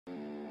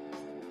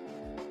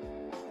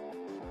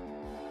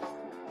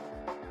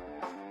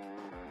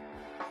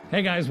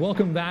Hey guys,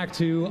 welcome back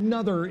to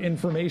another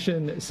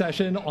information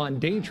session on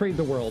Day Trade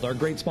the World, our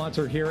great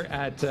sponsor here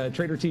at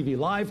Trader TV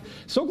Live.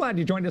 So glad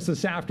you joined us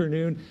this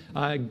afternoon.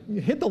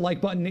 Hit the like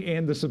button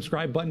and the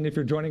subscribe button if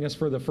you're joining us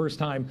for the first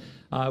time.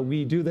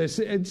 We do this,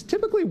 it's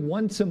typically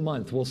once a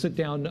month. We'll sit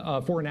down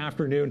for an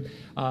afternoon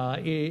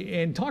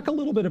and talk a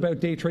little bit about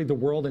Day Trade the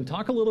World and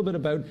talk a little bit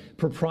about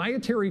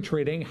proprietary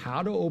trading,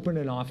 how to open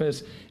an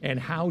office, and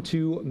how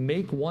to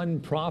make one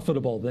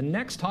profitable. The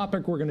next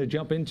topic we're going to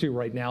jump into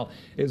right now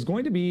is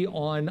going to be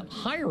on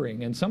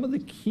hiring and some of the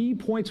key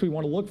points we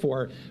want to look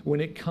for when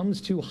it comes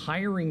to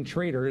hiring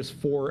traders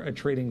for a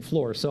trading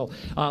floor. So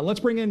let's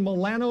bring in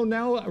Milano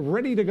now,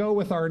 ready to go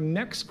with our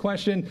next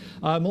question.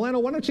 Milano,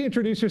 why don't you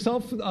introduce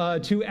yourself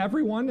to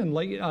everyone and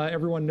let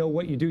everyone know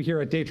what you do here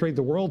at Day Trade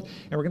the World.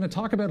 And we're going to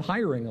talk about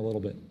hiring a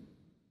little bit.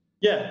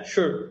 Yeah,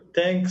 sure.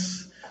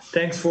 Thanks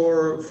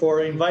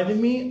for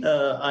inviting me.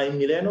 I'm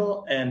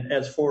Milano, and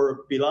as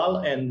for Bilal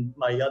and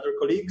my other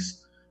colleagues,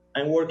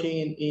 I'm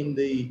working in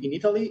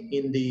Italy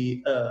in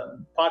the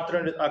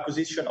partner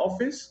acquisition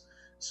office.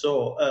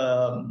 So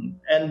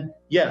and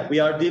yeah, we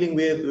are dealing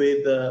with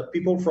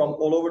people from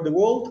all over the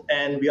world,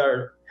 and we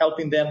are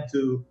helping them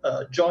to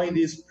join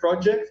this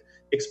project,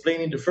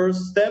 explaining the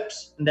first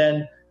steps, and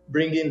then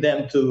bringing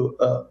them to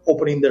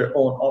opening their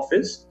own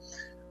office.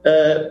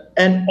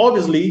 And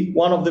obviously,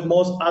 one of the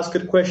most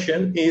asked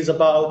questions is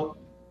about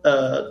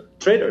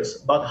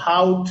traders, about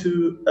how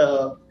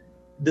to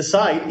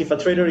decide if a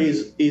trader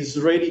is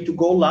ready to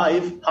go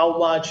live, how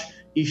much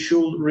he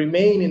should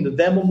remain in the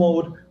demo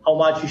mode, how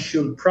much he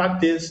should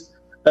practice,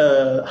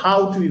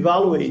 how to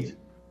evaluate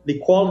the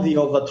quality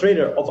of a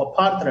trader, of a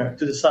partner,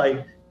 to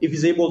decide if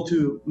he's able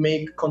to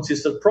make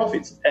consistent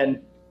profits.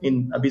 And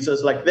in a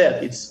business like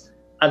that, it's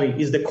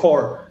the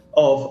core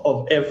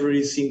of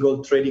every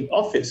single trading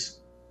office.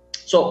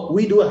 So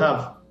we do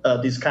have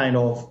this kind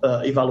of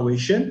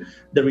evaluation.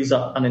 There is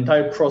an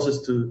entire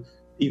process to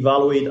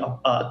evaluate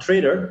a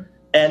trader.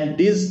 And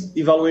this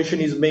evaluation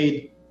is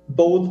made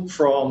both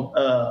from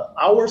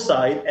our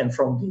side and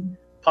from the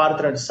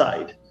partner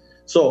side.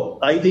 So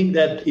I think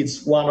that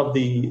it's one of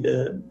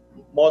the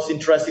most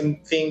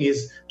interesting thing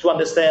is to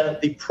understand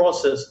the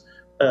process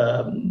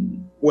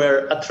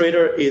where a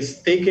trader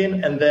is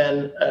taken and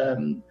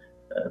then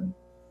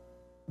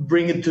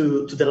bring it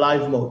to the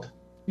live mode.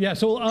 Yeah,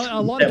 so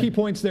a lot of key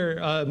points there,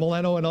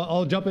 Milano, and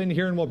I'll jump in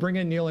here and we'll bring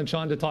in Neil and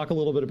Sean to talk a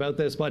little bit about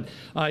this. But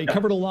you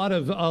covered a lot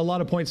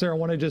of points there. I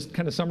want to just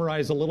kind of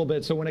summarize a little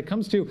bit. So when it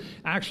comes to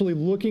actually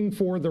looking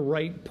for the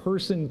right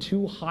person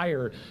to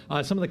hire,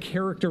 some of the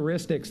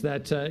characteristics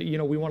that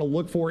we want to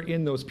look for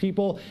in those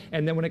people,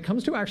 and then when it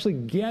comes to actually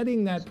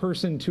getting that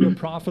person to a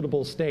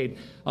profitable state,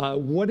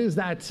 what is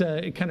that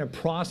kind of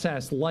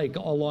process like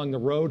along the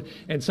road,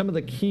 and some of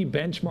the key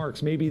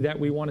benchmarks maybe that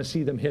we want to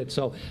see them hit.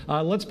 So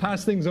let's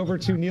pass things over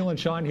to Neil and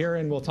Sean here,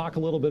 and we'll talk a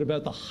little bit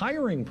about the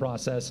hiring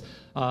process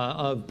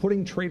of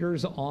putting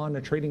traders on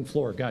a trading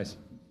floor. Guys.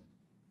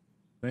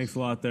 Thanks a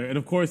lot there. And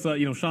of course, Sean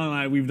and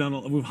I, we've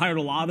hired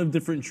a lot of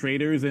different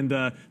traders. And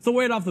so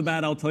right off the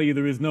bat, I'll tell you,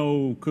 there is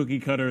no cookie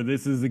cutter.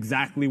 This is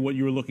exactly what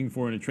you were looking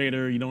for in a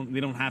trader. They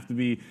don't have to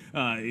be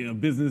a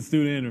business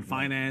student or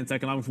finance,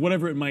 economics,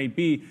 whatever it might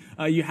be.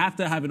 You have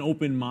to have an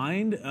open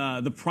mind.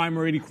 The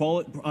primary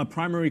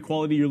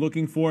quality you're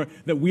looking for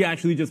that we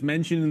actually just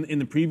mentioned in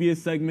the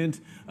previous segment,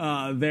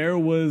 there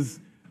was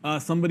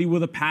somebody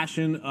with a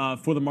passion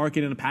for the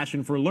market and a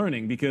passion for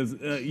learning, because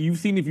you've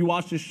seen, if you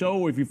watch this show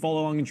or if you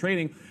follow along in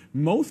trading,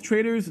 most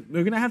traders,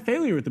 they're going to have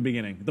failure at the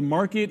beginning. The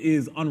market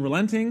is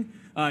unrelenting,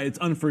 it's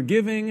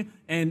unforgiving,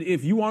 and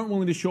if you aren't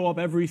willing to show up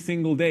every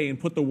single day and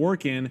put the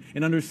work in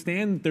and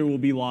understand that there will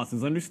be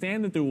losses,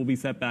 understand that there will be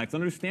setbacks,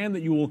 understand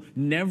that you will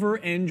never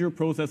end your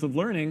process of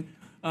learning,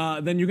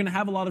 then you're going to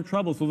have a lot of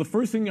trouble. So the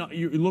first thing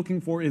you're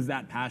looking for is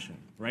that passion,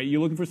 right?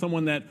 You're looking for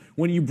someone that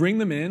when you bring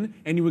them in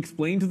and you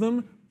explain to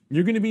them,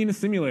 you're going to be in a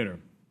simulator.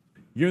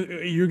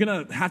 You're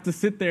going to have to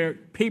sit there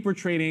paper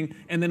trading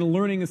and then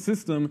learning a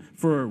system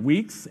for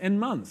weeks and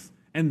months.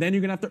 And then you're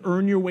going to have to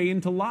earn your way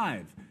into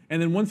live.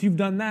 And then once you've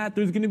done that,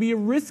 there's going to be a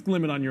risk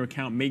limit on your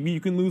account. Maybe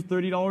you can lose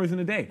 $30 in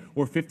a day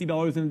or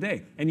 $50 in a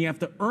day. And you have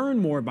to earn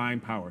more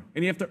buying power.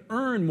 And you have to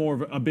earn more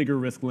of a bigger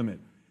risk limit.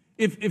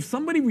 If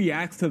somebody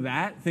reacts to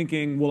that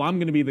thinking, well, I'm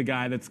going to be the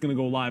guy that's going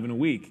to go live in a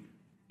week,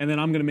 and then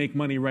I'm going to make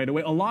money right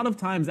away, a lot of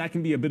times that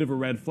can be a bit of a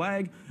red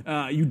flag.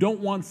 You don't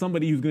want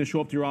somebody who's going to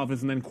show up to your office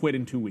and then quit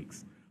in 2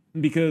 weeks,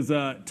 because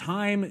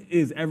time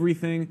is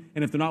everything,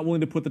 and if they're not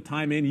willing to put the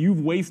time in,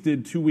 you've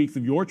wasted 2 weeks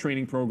of your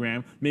training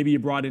program. Maybe you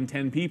brought in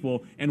 10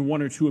 people and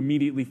 1 or 2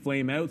 immediately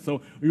flame out.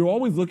 So you're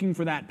always looking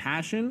for that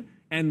passion,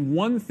 and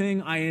one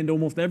thing I end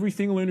almost every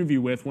single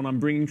interview with when I'm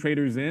bringing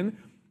traders in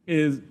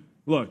is,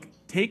 look,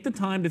 take the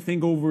time to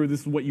think over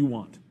this is what you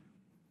want.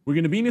 We're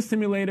going to be in a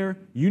simulator.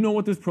 You know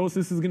what this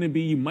process is going to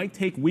be. You might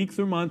take weeks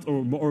or months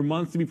or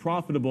months to be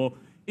profitable.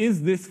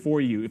 Is this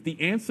for you? If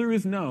the answer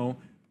is no,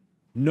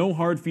 no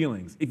hard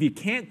feelings. If you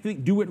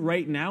can't do it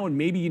right now, and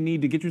maybe you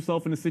need to get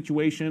yourself in a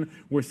situation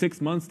where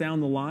 6 months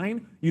down the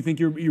line, you think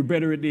you're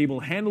better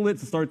able to handle it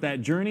to start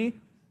that journey,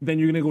 then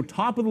you're going to go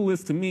top of the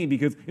list to me,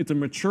 because it's a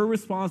mature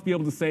response to be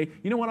able to say,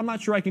 you know what, I'm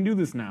not sure I can do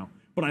this now,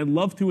 but I'd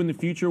love to in the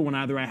future when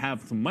either I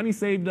have some money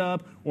saved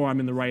up or I'm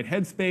in the right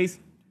headspace.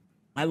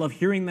 I love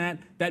hearing that.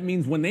 That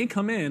means when they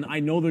come in, I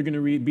know they're going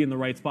to be in the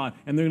right spot,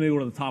 and they're going to go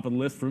to the top of the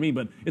list for me.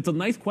 But it's a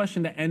nice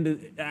question to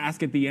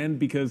ask at the end,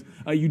 because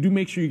you do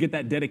make sure you get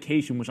that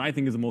dedication, which I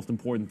think is the most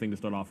important thing to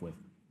start off with.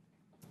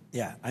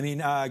 Yeah, I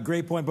mean,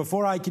 great point.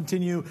 Before I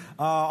continue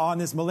on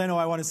this, Mileno,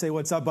 I want to say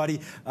what's up, buddy.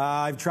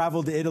 I've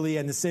traveled to Italy,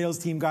 and the sales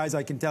team, guys,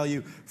 I can tell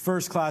you,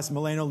 first class.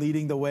 Mileno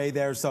leading the way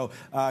there. So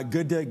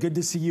good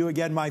to see you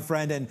again, my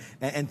friend,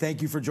 and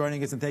thank you for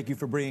joining us, and thank you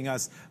for bringing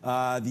us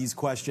these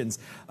questions.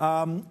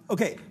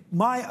 Okay,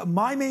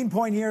 my main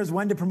point here is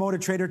when to promote a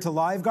trader to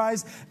live,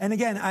 guys. And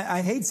again,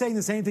 I hate saying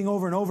the same thing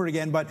over and over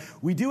again, but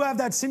we do have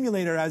that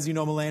simulator, as you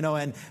know,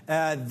 Mileno,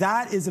 and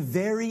that is a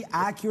very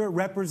accurate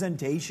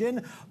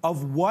representation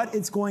of what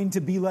it's going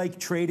to be like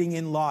trading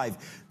in live.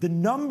 The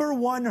number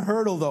one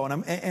hurdle, though,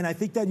 and I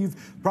think that you've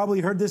probably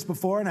heard this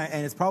before, and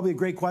it's probably a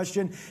great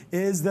question,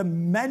 is the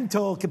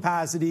mental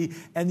capacity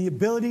and the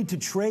ability to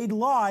trade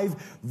live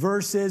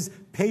versus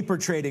paper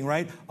trading,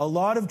 right? A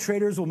lot of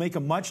traders will make a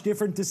much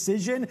different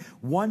decision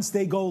once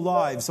they go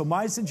live. So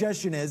my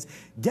suggestion is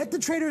get the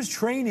traders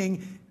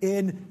training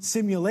in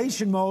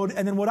simulation mode.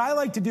 And then what I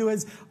like to do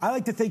is I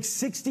like to think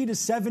 60 to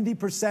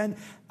 70%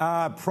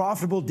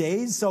 profitable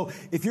days. So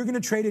if you're going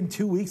to trade in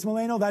 2 weeks,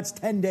 Mileno, that's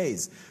 10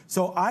 days.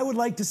 So I would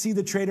like to see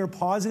the trader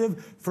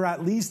positive for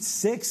at least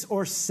 6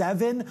 or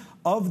 7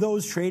 of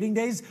those trading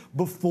days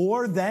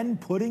before then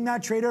putting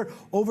that trader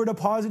over to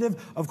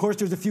positive. Of course,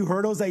 there's a few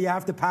hurdles that you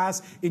have to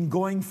pass in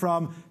going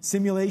from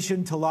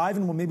simulation to live,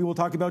 and maybe we'll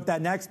talk about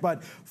that next.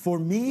 But for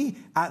me,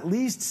 at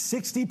least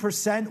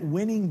 60%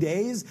 winning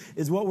days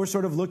is what we're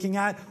sort of looking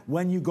at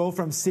when you go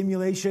from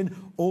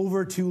simulation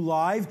over to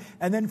live.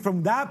 And then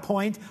from that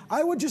point,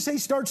 I would just say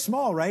start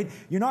small, right?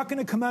 You're not going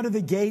to come out of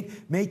the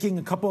gate making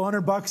a couple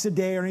 $100 a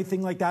day or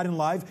anything like that in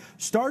live.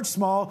 Start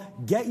small,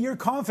 get your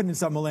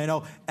confidence up,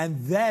 Mileno, and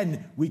then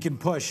we can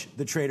push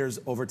the traders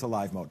over to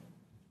live mode.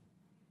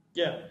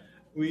 Yeah,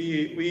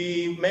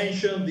 we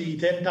mentioned the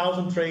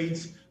 10,000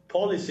 trades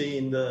policy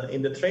in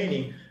the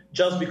training,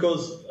 just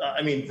because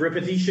I mean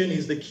repetition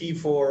is the key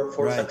for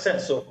right.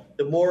 Success. So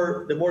the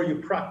more you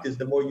practice,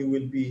 the more you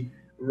will be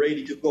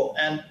ready to go.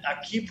 And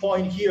a key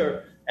point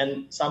here,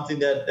 and something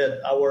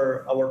that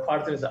our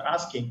partners are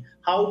asking: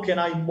 how can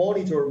I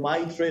monitor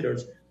my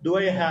traders? Do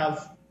I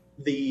have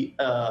the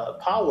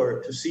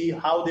power to see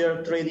how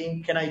they're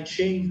trading? Can I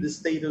change the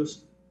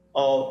status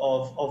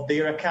of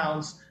their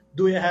accounts?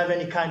 Do I have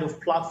any kind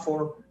of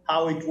platform?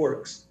 How it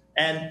works?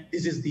 And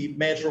this is the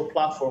major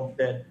platform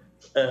that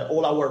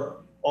all our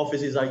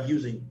offices are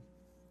using.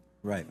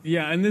 Right.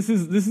 Yeah, and this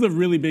is a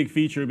really big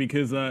feature,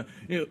 because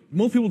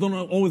most people don't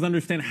always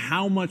understand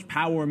how much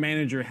power a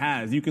manager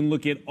has. You can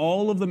look at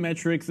all of the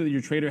metrics that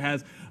your trader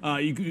has.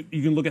 You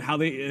can look at how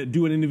they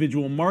do an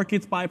individual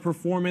markets by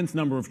performance,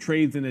 number of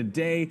trades in a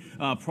day,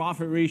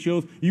 profit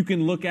ratios. You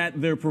can look at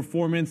their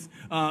performance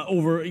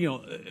over,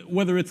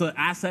 whether it's an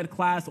asset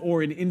class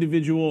or an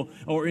individual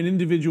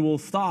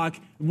stock.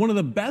 One of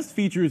the best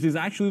features is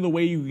actually the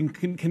way you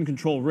can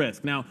control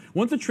risk. Now,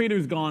 once a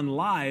trader's gone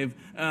live,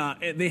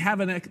 they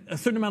have a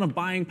certain amount of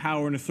buying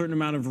power and a certain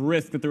amount of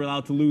risk that they're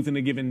allowed to lose in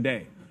a given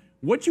day.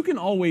 What you can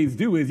always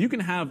do is you can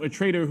have a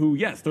trader who,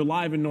 yes, they're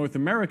live in North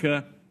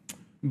America,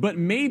 but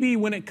maybe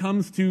when it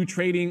comes to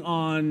trading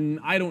on,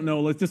 I don't know,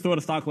 let's just throw out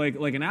a stock like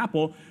an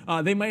Apple,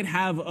 they might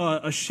have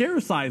a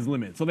share size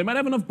limit. So they might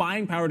have enough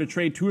buying power to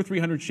trade 200 or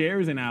 300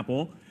 shares in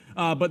Apple,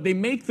 but they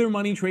make their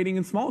money trading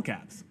in small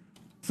caps.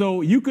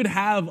 So you could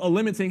have a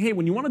limit saying, hey,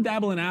 when you want to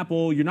dabble in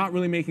Apple, you're not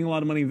really making a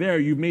lot of money there.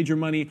 You've made your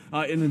money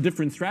in a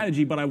different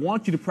strategy, but I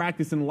want you to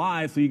practice in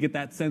live so you get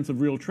that sense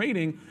of real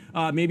trading.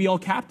 Maybe I'll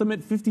cap them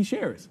at 50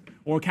 shares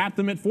or cap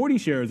them at 40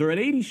 shares or at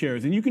 80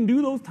 shares. And you can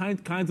do those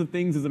kinds of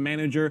things as a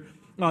manager.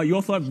 You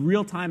also have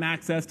real-time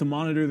access to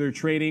monitor their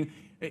trading.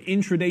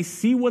 Intraday,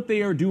 see what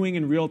they are doing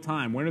in real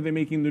time. When are they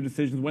making their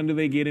decisions? When do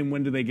they get in?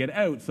 When do they get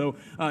out? So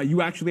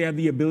you actually have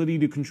the ability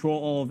to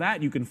control all of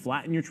that. You can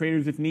flatten your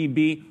traders if need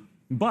be.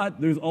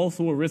 But there's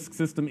also a risk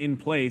system in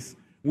place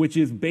which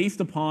is based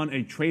upon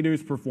a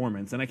trader's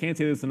performance. And I can't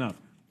say this enough.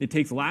 It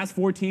takes the last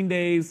 14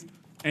 days,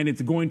 and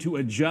it's going to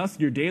adjust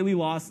your daily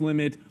loss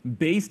limit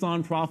based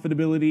on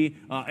profitability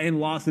and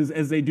losses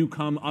as they do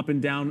come up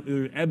and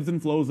down, ebbs and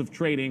flows of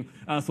trading.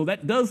 So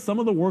that does some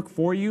of the work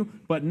for you,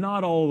 but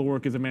not all of the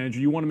work as a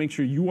manager. You want to make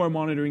sure you are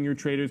monitoring your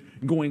traders,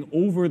 going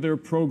over their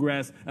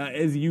progress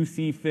as you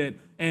see fit.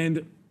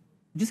 And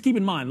just keep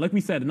in mind, like we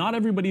said, not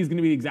everybody is going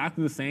to be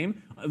exactly the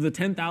same. The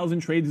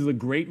 10,000 trades is a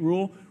great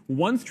rule.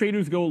 Once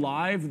traders go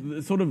live,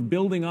 the sort of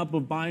building up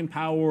of buying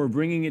power or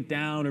bringing it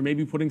down or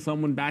maybe putting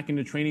someone back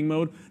into training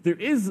mode, there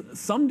is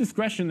some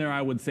discretion there,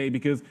 I would say,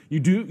 because you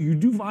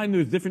do find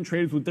there's different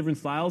traders with different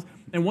styles.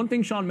 And one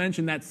thing Sean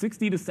mentioned, that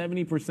 60 to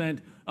 70%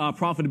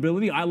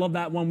 profitability, I love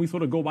that one. We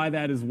sort of go by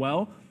that as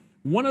well.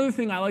 One other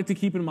thing I like to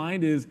keep in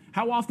mind is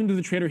how often does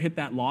a trader hit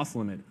that loss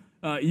limit?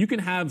 you can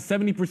have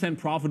 70%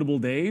 profitable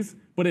days,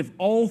 but if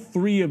all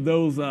 3 of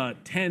those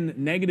 10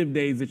 negative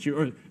days that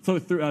you,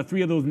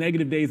 3 of those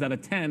negative days out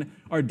of 10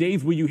 are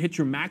days where you hit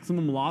your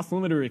maximum loss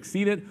limit or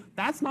exceed it,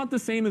 that's not the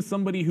same as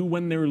somebody who,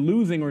 when they're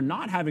losing or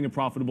not having a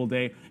profitable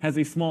day, has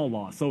a small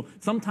loss. So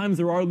sometimes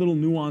there are little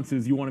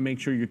nuances you want to make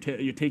sure you're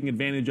taking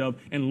advantage of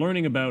and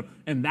learning about,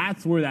 and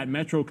that's where that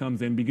Metro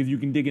comes in, because you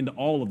can dig into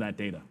all of that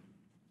data.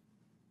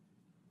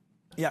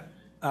 Yeah.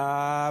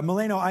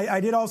 Mileno, I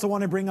did also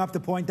want to bring up the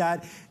point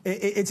that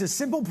it's a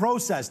simple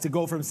process to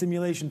go from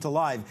simulation to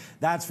live,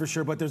 that's for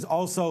sure, but there's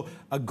also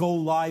a go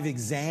live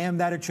exam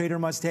that a trader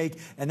must take,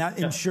 and that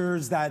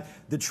ensures that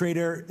the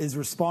trader is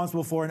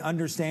responsible for and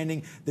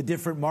understanding the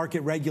different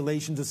market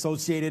regulations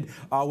associated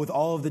with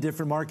all of the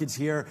different markets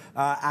here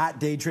at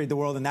Day Trade the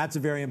World, and that's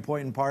a very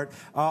important part.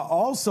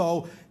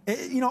 Also,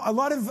 you know, a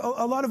lot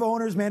of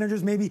owners,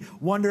 managers may be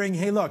wondering,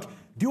 hey, look,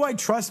 do I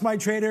trust my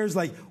traders?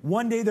 Like,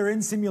 one day they're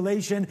in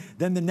simulation,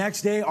 then the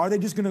next day, are they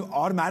just going to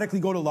automatically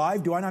go to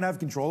live? Do I not have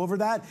control over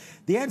that?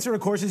 The answer,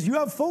 of course, is you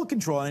have full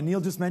control. And Neil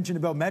just mentioned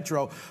about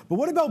Metro. But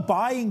what about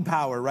buying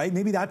power, right?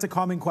 Maybe that's a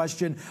common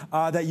question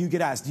that you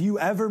get asked. Do you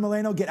ever,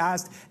 Mileno, get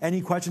asked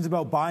any questions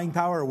about buying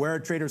power or where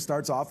a trader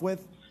starts off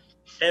with?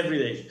 Every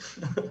day.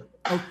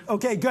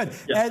 Okay, good.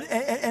 Yeah.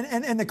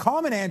 And the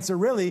common answer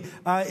really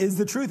is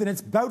the truth, and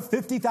it's about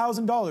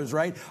 $50,000,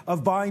 right,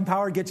 of buying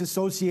power gets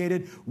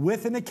associated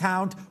with an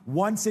account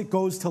once it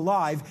goes to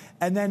live.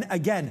 And then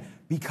again,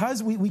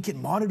 because we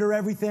can monitor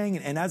everything,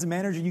 and as a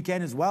manager you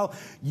can as well,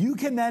 you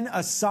can then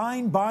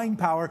assign buying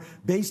power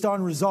based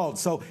on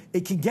results. So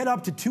it can get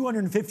up to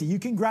 250. You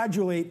can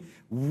graduate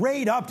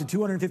right up to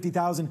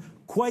 250,000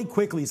 quite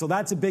quickly. So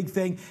that's a big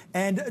thing.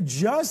 And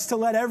just to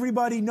let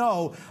everybody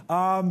know,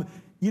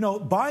 you know,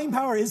 buying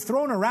power is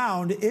thrown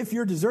around if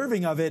you're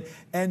deserving of it.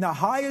 And the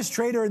highest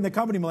trader in the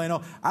company,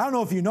 Mileno, I don't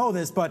know if you know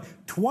this, but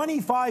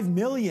 25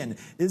 million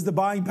is the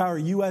buying power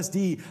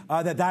USD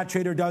that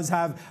trader does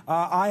have.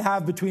 I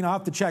have I'll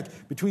have to check,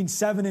 between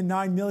 7 and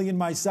 9 million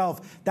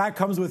myself. That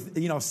comes with,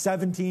 you know,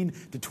 17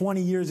 to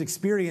 20 years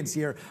experience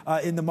here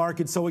in the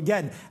market. So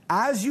again,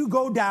 as you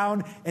go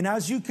down and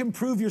as you can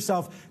prove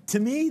yourself, to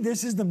me,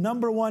 this is the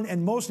number one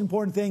and most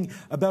important thing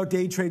about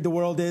Day Trade the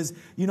World is,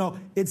 you know,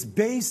 it's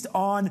based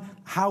on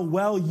how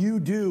well you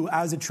do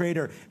as a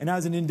trader and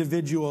as an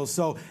individual.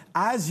 So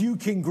as you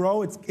can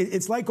grow,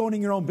 it's like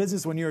owning your own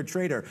business when you're a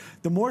trader.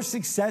 The more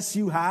success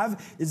you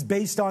have is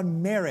based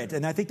on merit.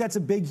 And I think that's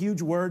a big,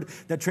 huge word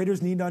that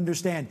traders need to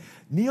understand.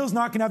 Neil's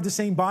not going to have the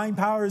same buying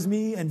power as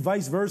me and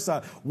vice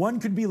versa. One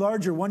could be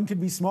larger, one could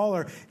be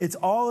smaller. It's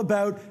all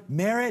about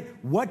merit.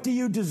 What do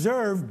you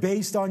deserve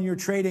based on your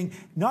trading?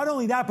 Not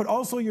only that, but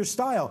also your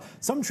style.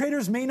 Some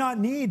traders may not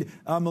need,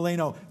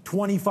 Mileno,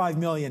 25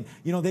 million.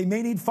 You know, they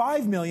may need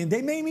 5 million.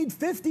 They may need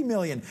 50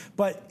 million.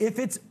 But if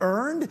it's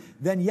earned,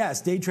 then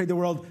yes, Day Trade the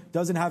World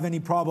doesn't have any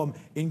problem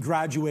in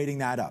graduating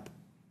that up.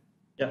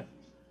 Yeah.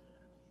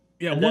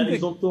 Yeah. And that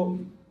is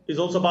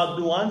also about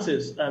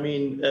nuances. I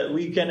mean,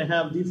 we can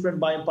have different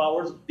buying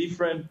powers,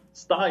 different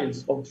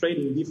styles of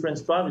trading, different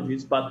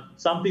strategies, but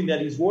something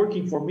that is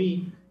working for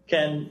me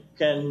can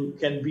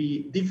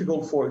be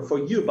difficult for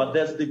you. But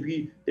that's the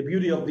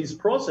beauty of this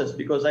process,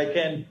 because I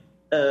can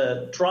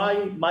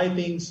try my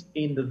things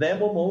in the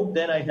demo mode.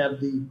 Then I have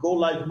the go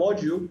live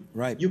module.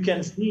 Right. You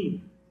can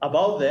see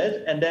about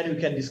that, and then you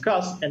can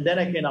discuss, and then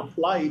I can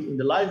apply it in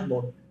the live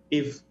mode.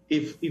 If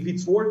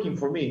it's working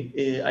for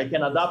me, I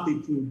can adapt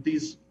it to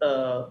this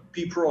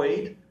P Pro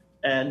 8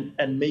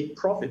 and make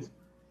profit.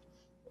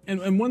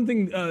 And one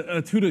thing,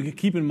 too, to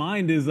keep in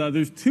mind is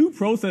there's 2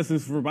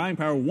 processes for buying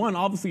power. One,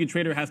 obviously, a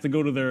trader has to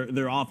go to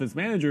their office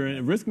manager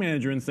and risk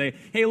manager and say,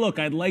 hey, look,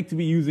 I'd like to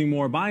be using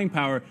more buying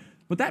power.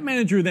 But that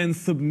manager then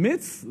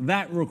submits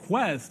that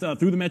request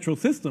through the Metro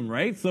system,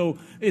 right? So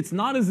it's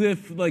not as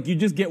if like you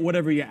just get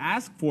whatever you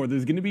ask for.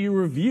 There's going to be a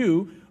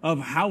review of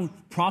how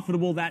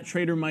profitable that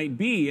trader might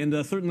be.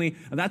 And certainly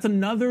that's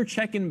another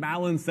check and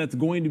balance that's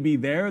going to be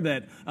there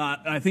that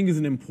I think is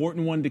an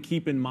important one to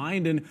keep in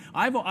mind. And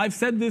I've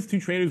said this to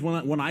traders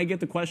when I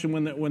get the question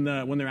when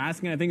they're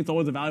asking. I think it's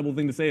always a valuable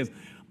thing to say is,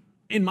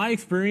 in my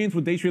experience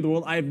with Day Trade the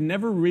World, I've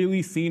never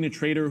really seen a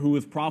trader who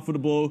was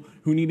profitable,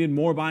 who needed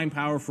more buying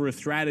power for a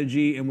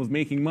strategy and was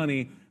making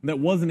money, that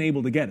wasn't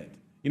able to get it.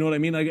 You know what I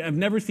mean? Like, I've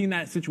never seen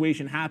that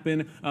situation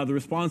happen. The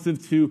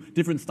responsive to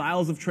different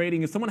styles of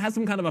trading is someone has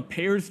some kind of a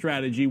paired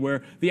strategy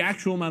where the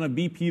actual amount of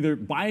BP, their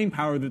buying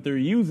power that they're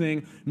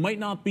using, might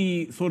not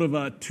be sort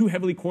of too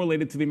heavily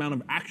correlated to the amount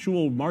of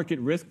actual market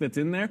risk that's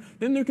in there.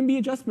 Then there can be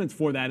adjustments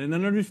for that and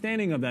an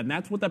understanding of that. And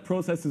that's what that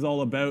process is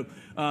all about.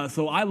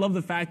 So I love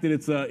the fact that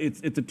it's a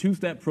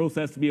 2-step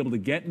process to be able to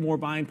get more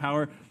buying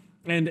power.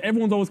 And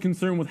everyone's always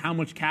concerned with how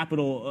much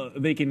capital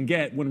they can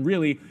get, when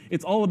really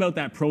it's all about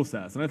that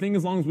process. And I think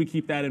as long as we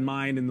keep that in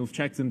mind and those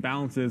checks and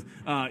balances,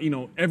 you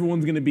know,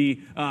 everyone's going to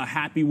be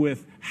happy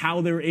with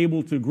how they're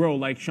able to grow.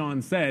 Like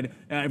Sean said,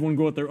 everyone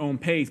grow at their own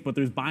pace, but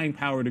there's buying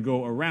power to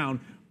go around,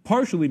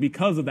 partially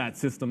because of that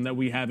system that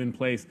we have in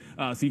place.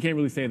 So you can't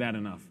really say that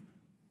enough.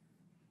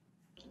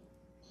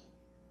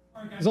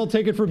 I'll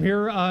take it from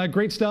here.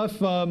 Great stuff,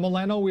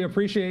 Mileno. We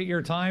appreciate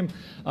your time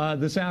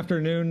this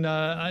afternoon.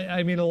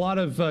 I mean, a lot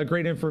of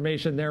great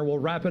information there. We'll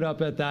wrap it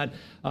up at that,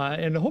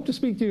 and hope to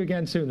speak to you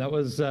again soon. That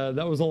was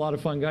a lot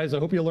of fun, guys. I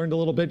hope you learned a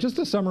little bit. Just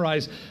to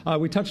summarize,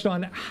 we touched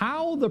on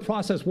how the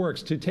process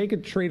works to take a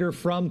trader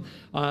from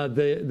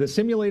the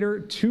simulator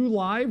to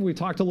live. We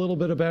talked a little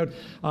bit about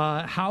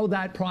how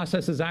that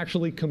process is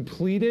actually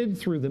completed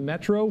through the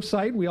Metro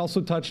site. We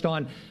also touched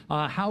on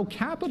how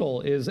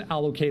capital is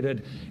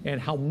allocated and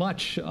how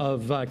much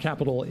of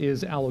capital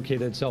is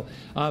allocated. So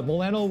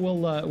Mileno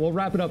will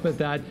wrap it up at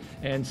that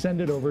and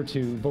send it over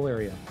to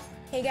Valeria.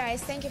 Hey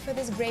guys, thank you for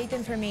this great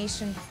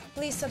information.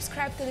 Please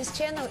subscribe to this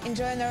channel and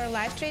join our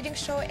live trading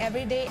show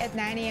every day at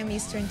 9 a.m.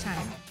 Eastern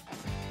Time.